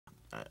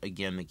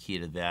again, the key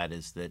to that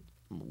is that,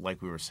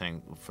 like we were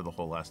saying for the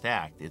whole last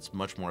act, it's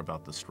much more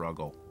about the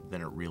struggle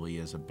than it really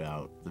is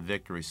about the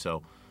victory.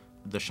 So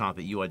the shot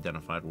that you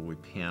identified where we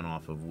pan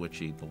off of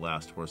Witchy, the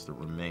last horse that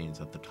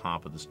remains, at the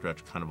top of the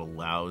stretch kind of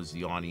allows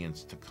the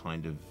audience to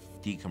kind of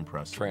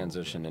decompress.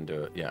 Transition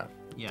into a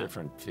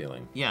different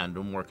feeling. Yeah,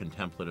 into a more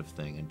contemplative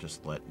thing and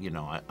just let,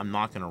 I'm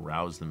not going to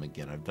rouse them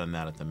again. I've done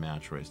that at the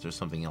match race. There's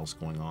something else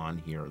going on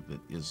here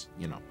that is,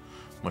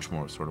 much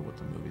more sort of what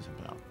the movie's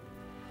about.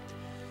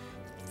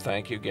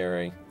 Thank you,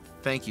 Gary.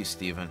 Thank you,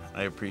 Stephen.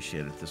 I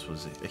appreciate it. This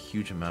was a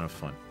huge amount of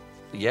fun.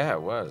 Yeah,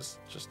 it was.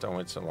 Just don't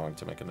wait so long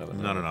to make another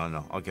movie.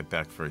 No. I'll get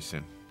back very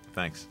soon.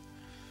 Thanks.